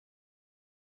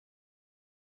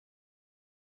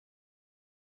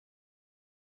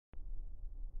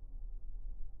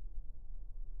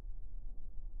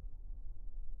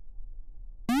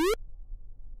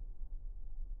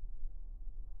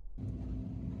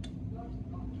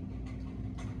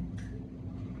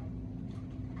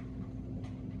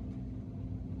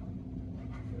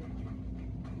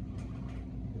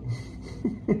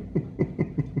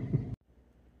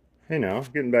Hey now,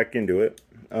 getting back into it.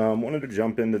 Wanted to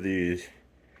jump into the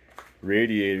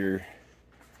radiator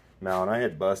mount. I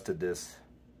had busted this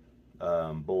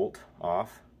bolt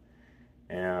off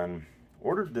and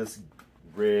ordered this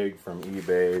rig from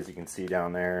eBay, as you can see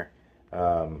down there.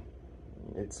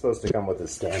 It's supposed to come with a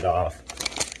standoff,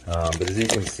 but as you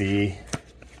can see,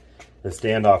 the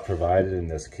standoff provided in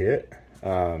this kit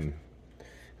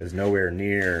is nowhere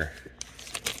near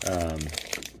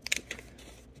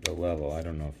the level. I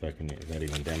don't know if that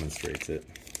even demonstrates it.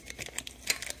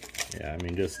 Yeah, I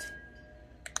mean, just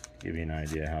give you an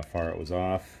idea how far it was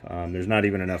off. There's not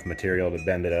even enough material to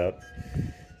bend it up.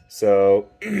 So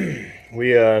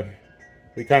we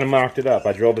kind of mocked it up.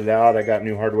 I drilled it out. I got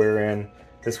new hardware in.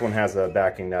 This one has a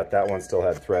backing nut. That one still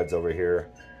had threads over here.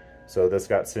 So this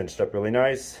got cinched up really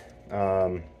nice.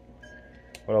 What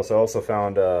else? I also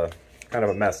found kind of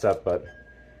a messed up, but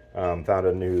found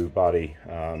a new body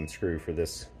screw for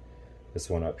this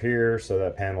one up here, so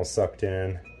that panel's sucked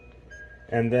in.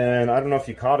 And then I don't know if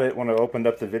you caught it when I opened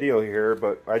up the video here,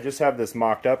 but I just have this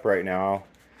mocked up right now.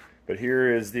 But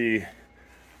here is the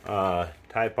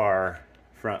Type R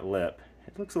front lip.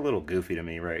 It looks a little goofy to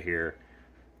me right here.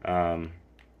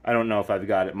 I don't know if I've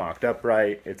got it mocked up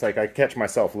right. It's like I catch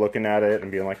myself looking at it and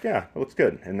being like, yeah, it looks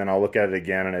good. And then I'll look at it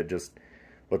again and it just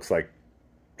looks like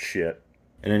shit.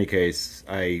 In any case,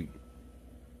 I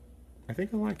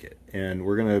think I like it. And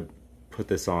we're gonna put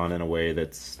this on in a way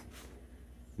that's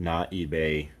not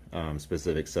eBay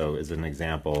specific. So as an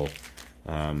example,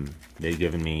 they've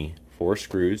given me 4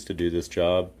 screws to do this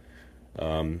job.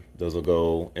 Those will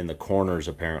go in the corners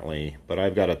apparently, but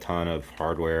I've got a ton of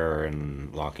hardware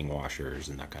and locking washers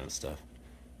and that kind of stuff.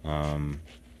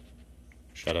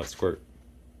 Shout out Squirt.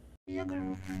 Your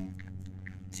girlfriend,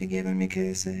 she giving me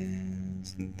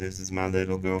kisses. This is my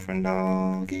little girlfriend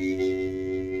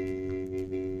doggy.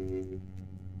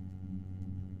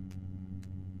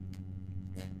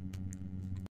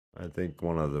 I think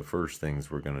one of the first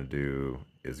things we're gonna do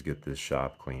is get this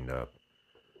shop cleaned up.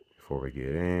 Before we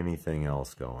get anything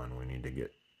else going, we need to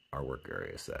get our work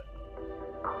area set.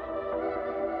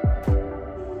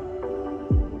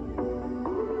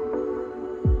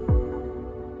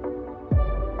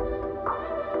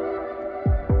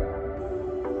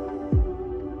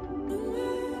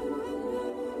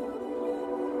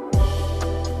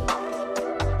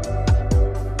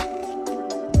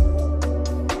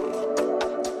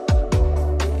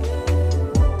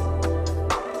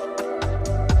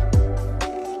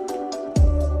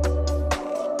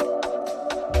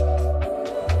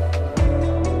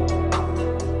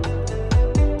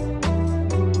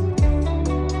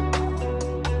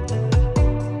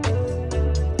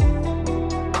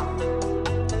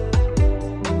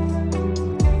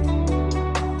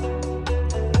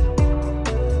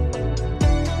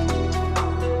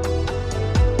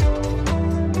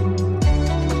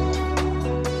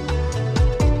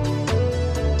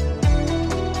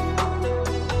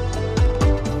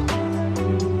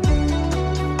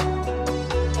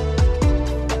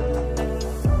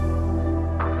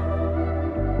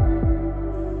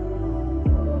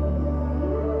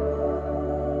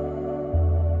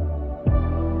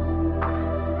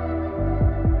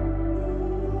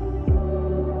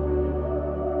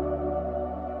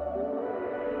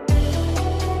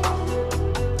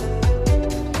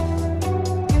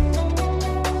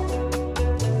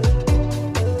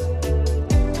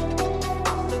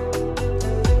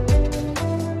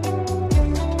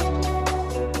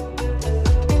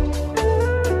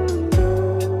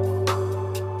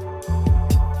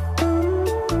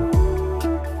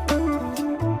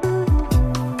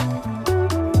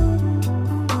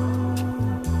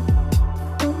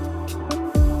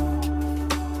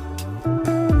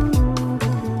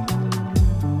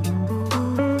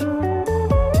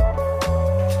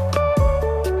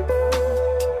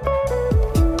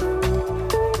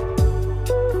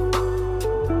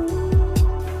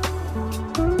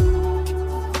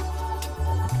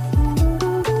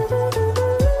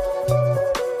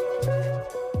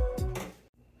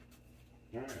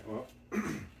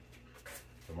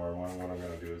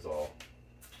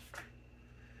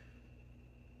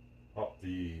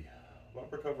 The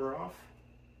bumper cover off,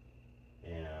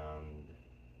 and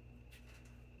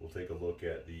we'll take a look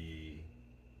at the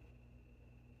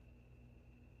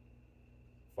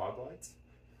fog lights,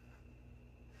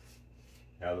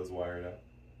 how those wired up.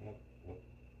 I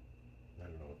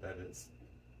don't know what that is.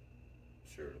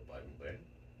 I'm sure it'll bite me later.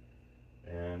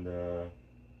 And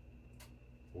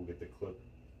we'll get the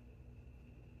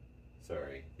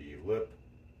lip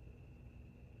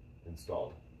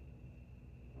installed.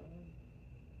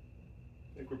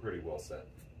 I think we're pretty well set.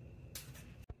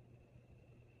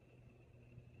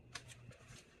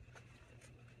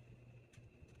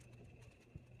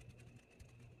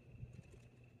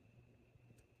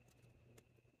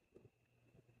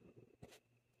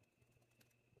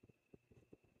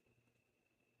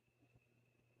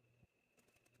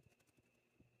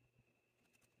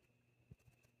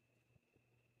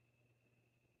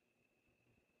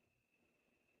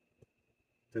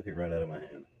 Took it right out of my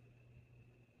hand.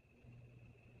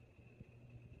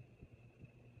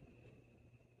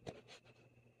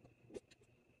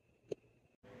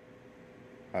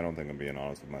 I don't think I'm being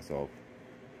honest with myself.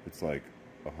 It's like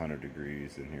 100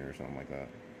 degrees in here or something like that.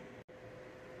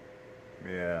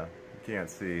 Yeah, you can't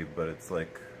see, but it's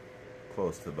like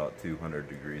close to about 200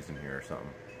 degrees in here or something.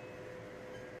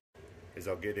 Is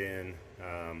I'll get in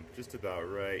just about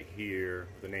right here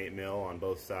with an 8mm on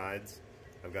both sides.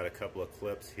 I've got a couple of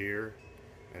clips here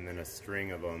and then a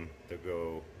string of them that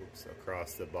go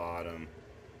across the bottom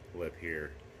lip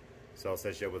here. So I'll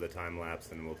set you up with a time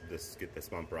lapse and we'll just get this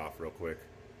bumper off real quick.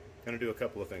 Gonna do a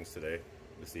couple of things today,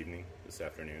 this evening, this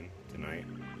afternoon, tonight,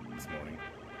 this morning,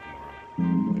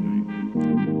 tomorrow. Good night.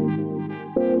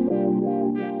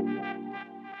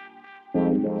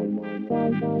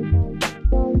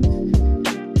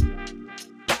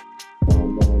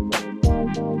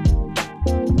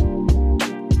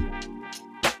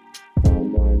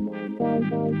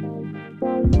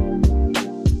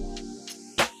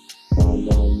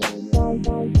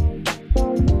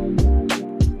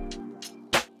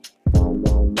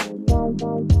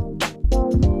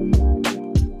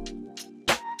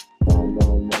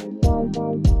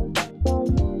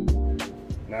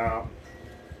 Now,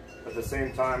 at the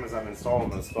same time as I'm installing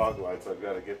those fog lights, I've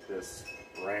got to get this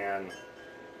ran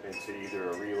into either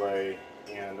a relay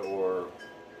and or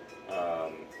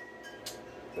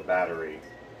the battery.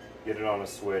 Get it on a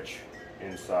switch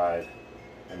inside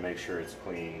and make sure it's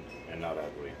clean and not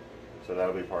ugly. So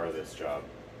that'll be part of this job.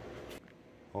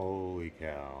 Holy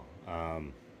cow.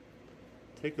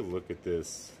 Take a look at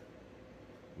this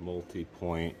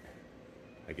multi-point,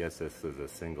 I guess this is a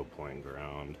single point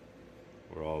ground,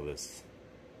 where all this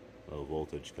low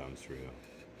voltage comes through.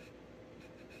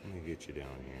 Let me get you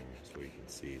down here so you can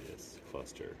see this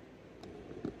cluster.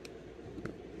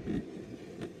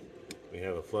 We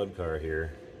have a flood car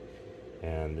here,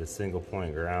 and this single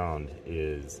point ground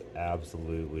is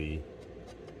absolutely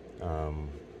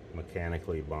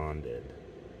mechanically bonded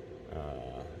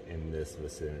in this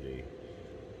vicinity.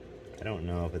 I don't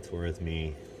know if it's worth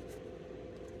me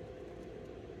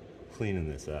cleaning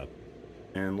this up.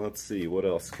 And let's see, what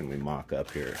else can we mock up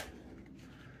here?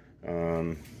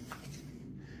 It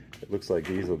looks like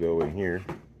these will go in here,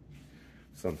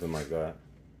 something like that.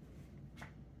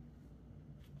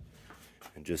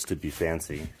 And just to be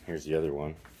fancy, here's the other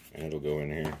one, and it'll go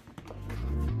in here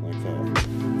like that.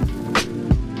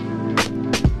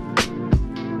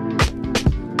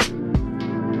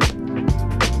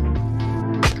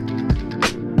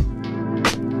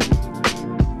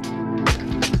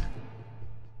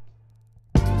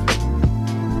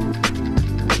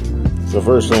 So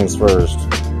first things first,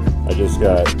 I just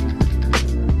got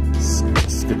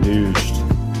skadooshed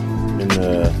in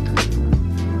the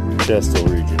chestal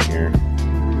region here.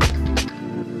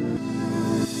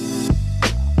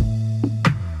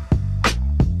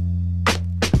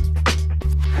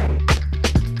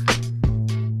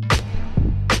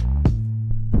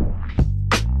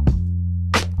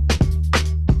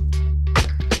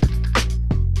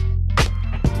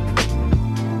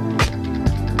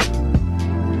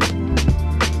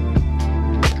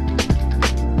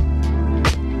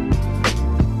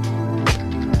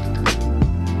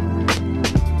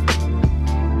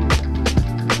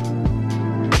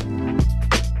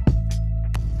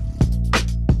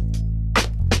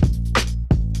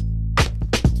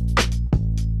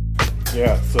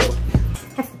 Yeah, so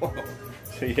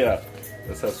yeah,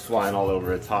 this has flying all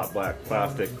over. It's hot black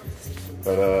plastic,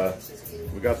 but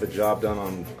we got the job done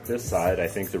on this side. I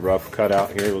think the rough cut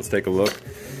out here, let's take a look.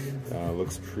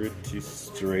 Looks pretty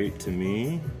straight to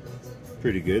me.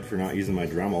 Pretty good for not using my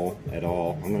Dremel at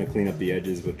all. I'm gonna clean up the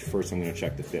edges, but first I'm gonna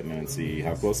check the fitment and see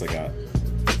how close I got.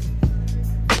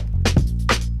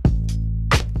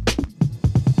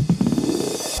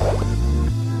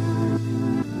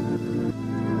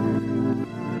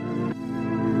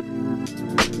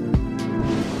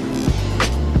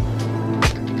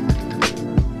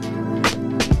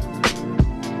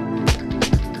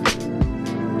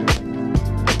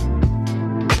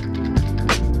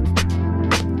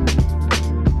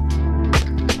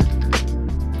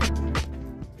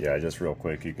 Yeah, just real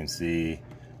quick, you can see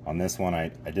on this one I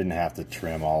didn't have to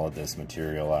trim all of this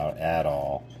material out at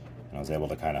all, and I was able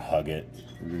to kind of hug it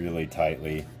really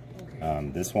tightly.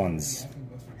 This one's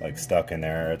like stuck in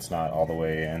there, it's not all the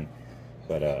way in,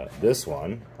 but this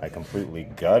one I completely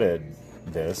gutted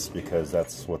this because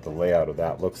that's what the layout of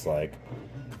that looks like,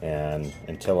 and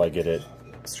until I get it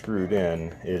screwed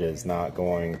in, it is not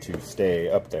going to stay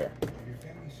up there.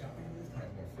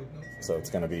 So it's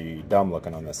going to be dumb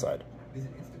looking on this side.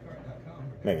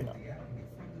 Maybe not.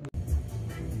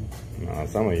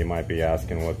 Some of you might be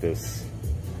asking what this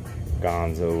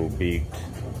gonzo beaked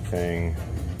thing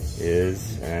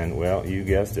is, and well, you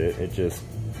guessed it. It just,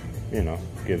 you know,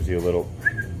 gives you a little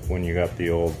when you got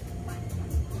the old.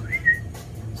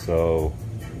 So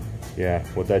yeah,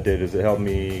 what that did is it helped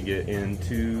me get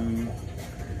into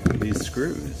these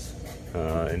screws,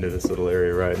 into this little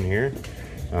area right in here.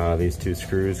 These 2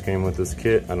 screws came with this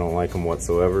kit. I don't like them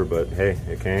whatsoever, but hey,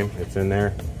 it came, it's in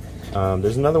there.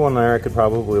 There's another one there I could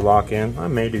probably lock in. I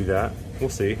may do that, we'll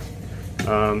see.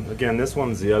 Again, this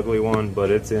one's the ugly one, but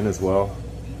it's in as well.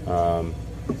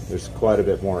 There's quite a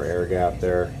bit more air gap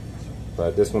there,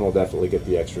 but this one will definitely get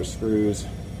the extra screws.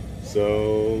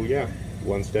 So yeah,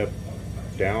 one step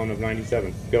down of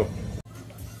 97, go.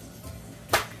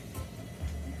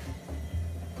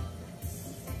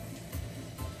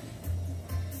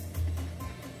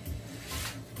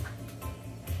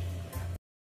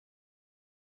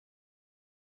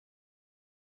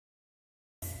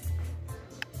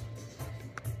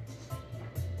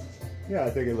 Yeah, I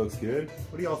think it looks good.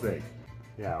 What do y'all think?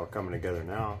 Yeah, we're coming together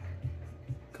now.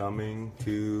 Coming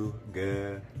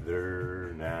together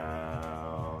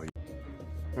now.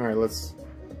 All right, let's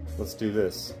do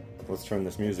this. Let's turn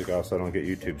this music off so I don't get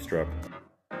YouTube struck.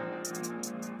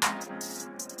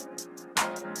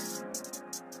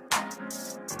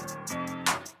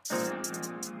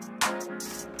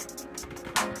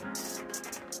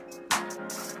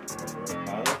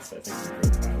 Pilots? I think we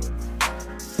heard pilots.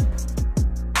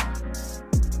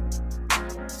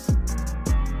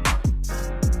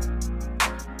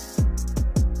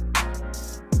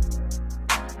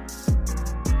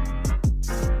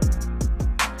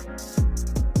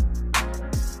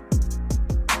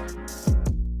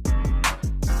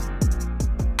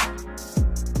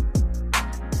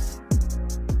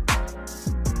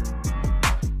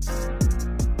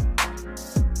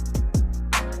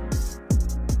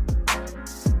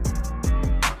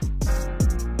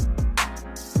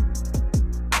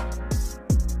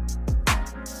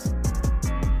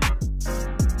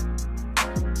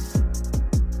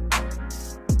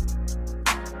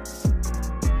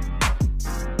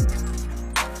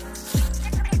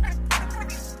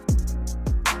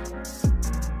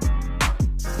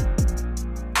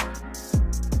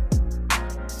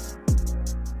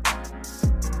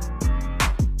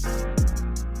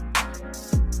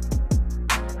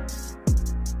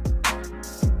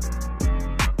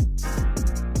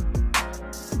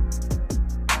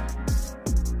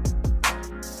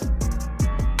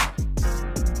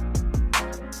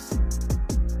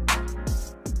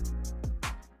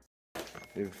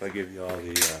 If I give you all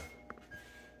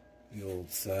the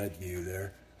old side view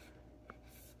there,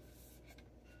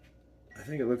 I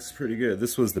think it looks pretty good.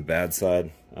 This was the bad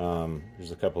side.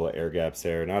 There's a couple of air gaps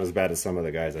there, not as bad as some of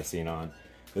the guys I've seen on.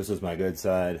 This was my good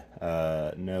side,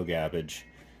 no gappage,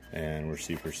 and we're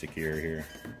super secure here.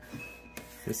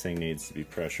 This thing needs to be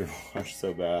pressure washed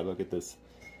so bad. Look at this,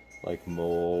 like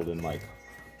mold and like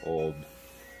old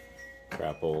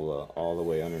crapola all the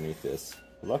way underneath this.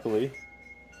 Luckily,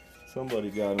 somebody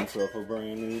got himself a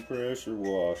brand new pressure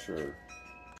washer.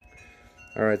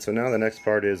 Alright, so now the next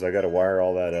part is I gotta wire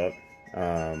all that up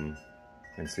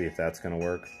and see if that's gonna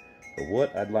work. But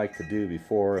what I'd like to do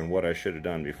before, and what I should have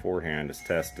done beforehand, is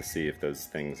test to see if those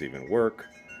things even work.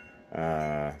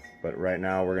 But right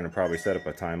now we're gonna probably set up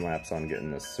a time lapse on getting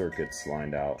the circuits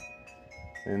lined out.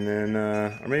 And then,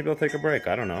 or maybe I'll take a break,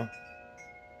 I don't know.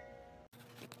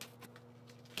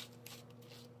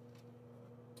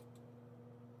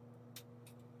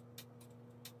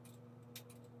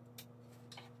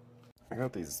 I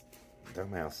got these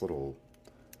dumbass little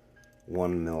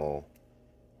 1mm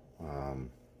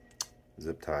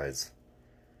zip ties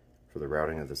for the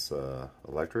routing of this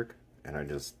electric, and I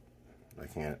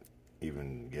can't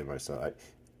even give myself.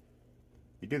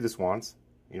 You do this once,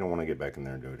 you don't want to get back in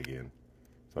there and do it again.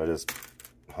 So I just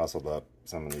hustled up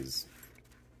some of these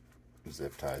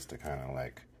zip ties to kind of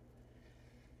like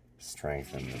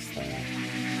strengthen this thing.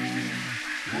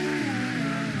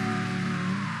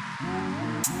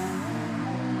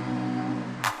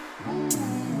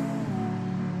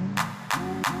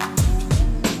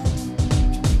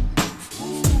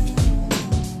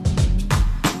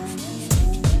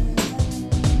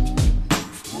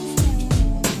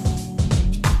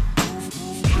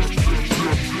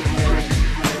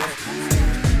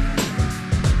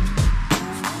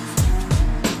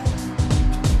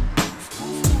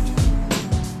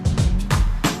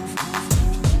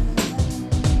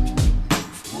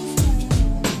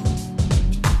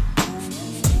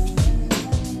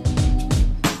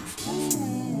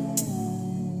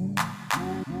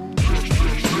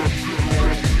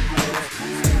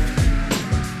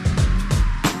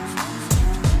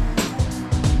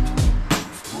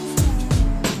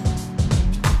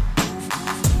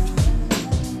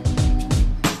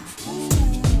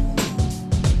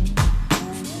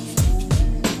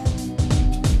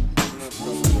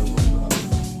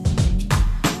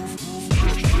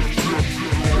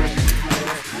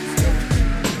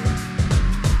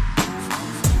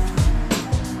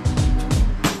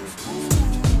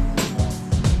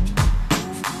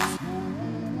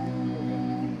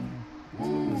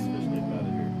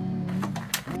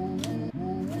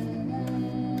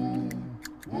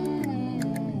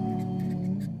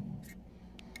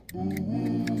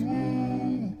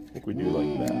 think we do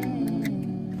like that.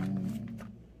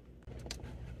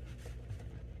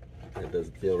 That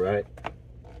doesn't feel right.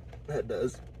 That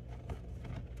does.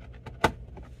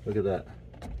 Look at that.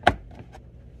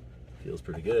 Feels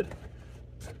pretty good.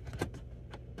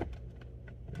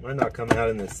 It might not come out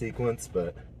in this sequence,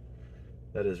 but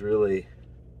that is really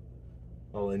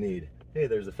all I need. Hey,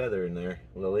 there's a feather in there,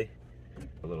 Lily.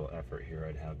 A little effort here,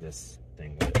 I'd have this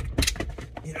thing with.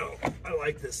 You know, I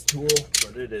like this tool,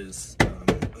 but it is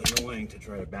annoying to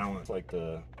try to balance.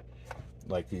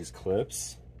 Like these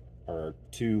clips are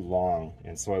too long,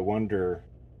 and so I wonder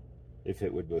if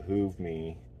it would behoove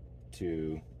me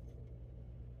to,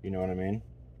 you know what I mean?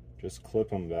 Just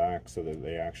clip them back so that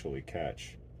they actually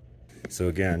catch. So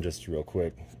again, just real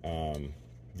quick,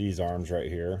 these arms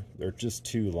right here, they're just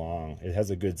too long. It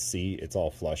has a good seat, it's all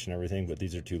flush and everything, but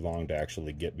these are too long to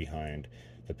actually get behind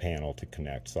the panel to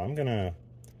connect. So I'm gonna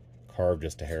carve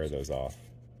just a hair of those off.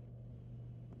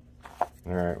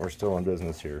 All right, we're still in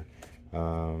business here.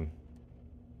 I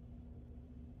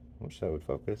wish that would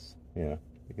focus. Yeah,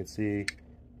 you can see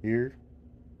here,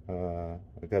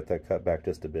 I've got that cut back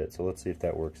just a bit, so let's see if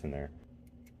that works in there.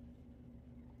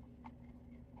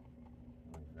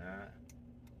 Like that.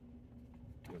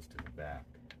 Goes to the back.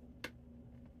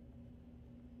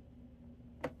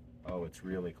 Oh, it's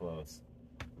really close.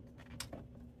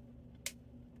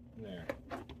 There.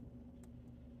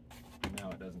 Now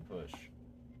it doesn't push.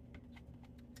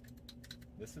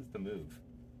 This is the move.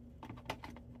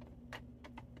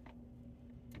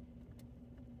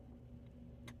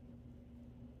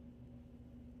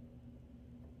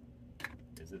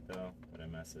 Is it though? Did I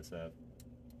mess this up?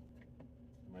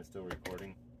 Am I still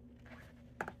recording?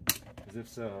 Because if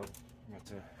so, I'm going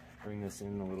to bring this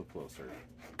in a little closer.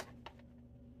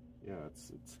 Yeah,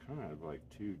 it's kind of like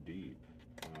too deep.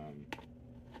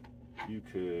 You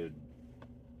could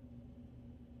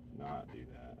not do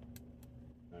that.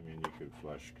 I mean, you could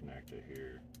flush connect it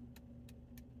here.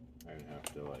 I'd have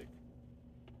to like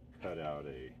cut out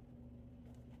a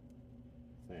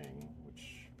thing,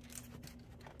 which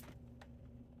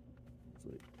is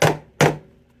like,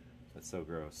 that's so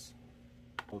gross.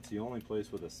 Well, it's the only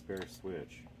place with a spare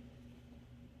switch.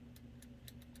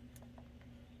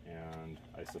 And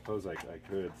I suppose I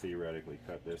could theoretically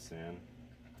cut this in.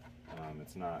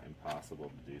 It's not impossible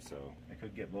to do so. I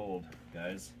could get bold,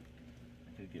 guys.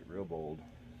 I could get real bold.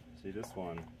 See, this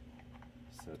one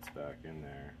sets back in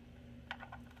there.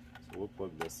 So we'll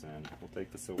plug this in. We'll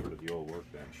take this over to the old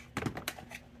workbench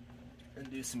and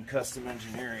do some custom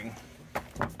engineering.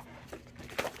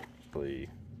 Hopefully,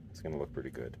 it's going to look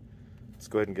pretty good. Let's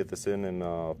go ahead and get this in, and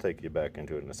I'll take you back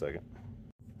into it in a second.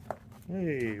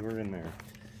 Hey, we're in there.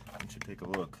 You should take a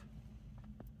look.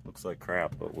 Looks like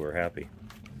crap, but we're happy.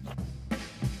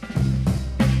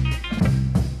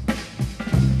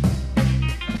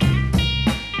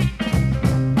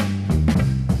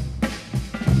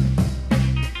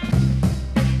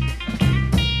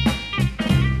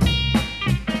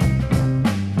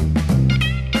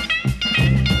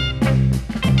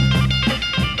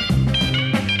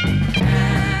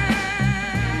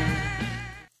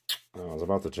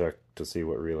 To check to see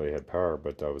what relay had power,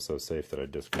 but I was so safe that I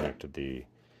disconnected the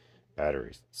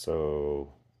batteries.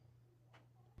 So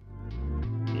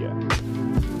yeah.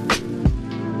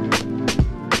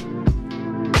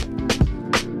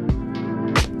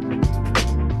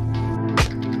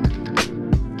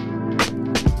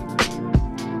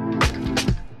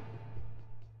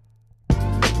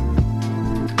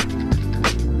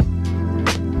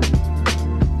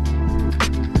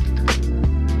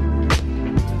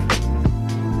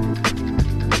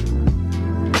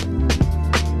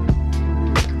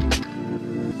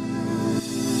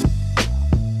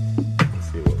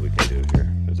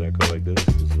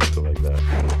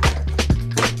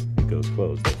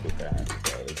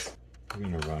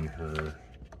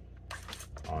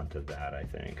 Onto that, I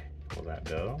think. Will that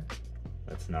go?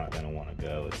 That's not going to want to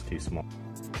go. It's too small.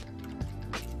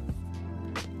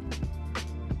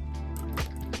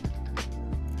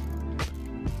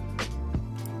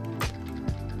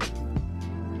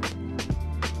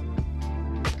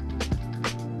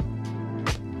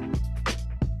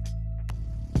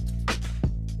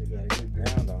 We got a good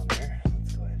ground on there.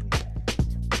 Let's go ahead and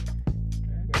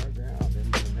drag our ground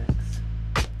into the mix.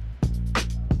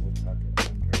 We'll tuck it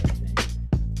under, I think.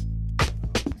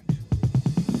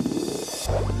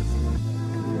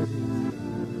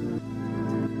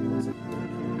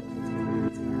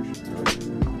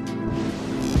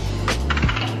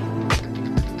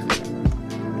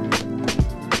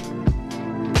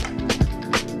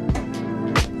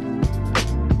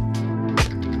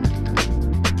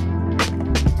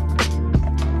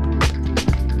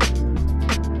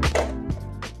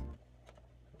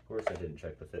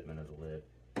 check the fitment of the lid.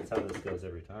 That's how this goes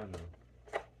every time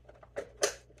though.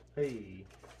 Hey!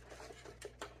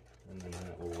 And then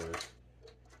that will work.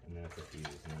 And then it's a fuse,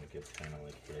 and then it gets kind of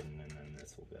like hidden, and then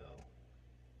this will go.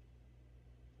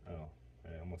 Oh,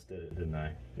 I almost did it, didn't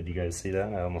I? Did you guys see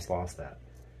that? I almost lost that.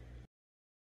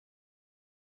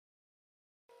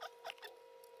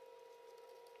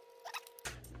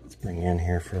 Let's bring you in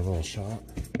here for a little shot.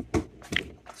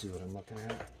 See what I'm looking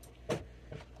at.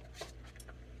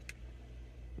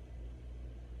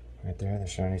 Right there, the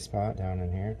shiny spot down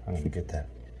in here. I'm gonna get that.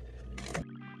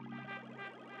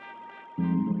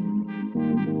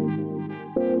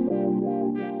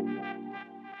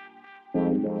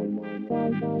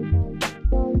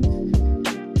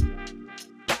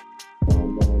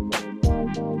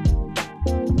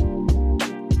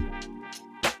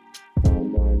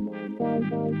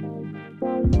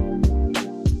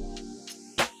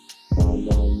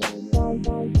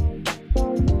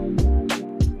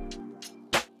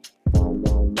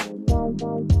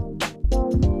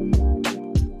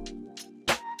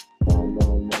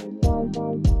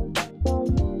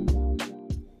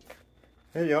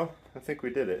 There you go. I think we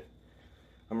did it.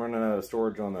 I'm running out of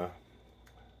storage on the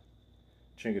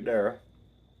Chingadera,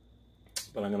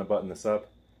 but I'm going to button this up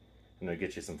and I'll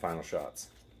get you some final shots.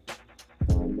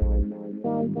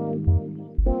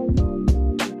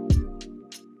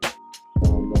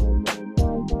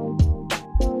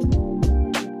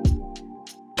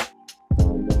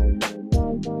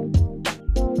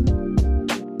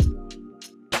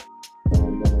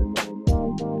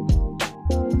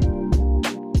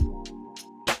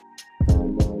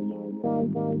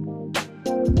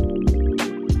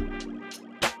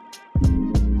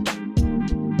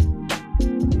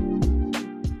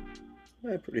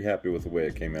 I'm pretty happy with the way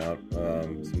it came out.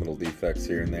 Some little defects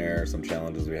here and there, some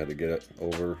challenges we had to get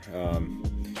over.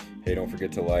 Hey, don't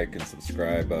forget to like and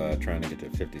subscribe. Trying to get to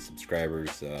 50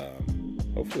 subscribers.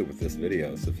 Hopefully with this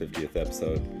video, it's the 50th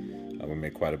episode. We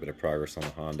made quite a bit of progress on the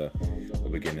Honda.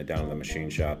 We'll be getting it down to the machine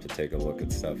shop to take a look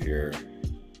at stuff here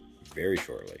very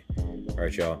shortly. All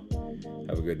right, y'all.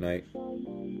 Have a good night.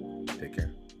 Take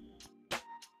care.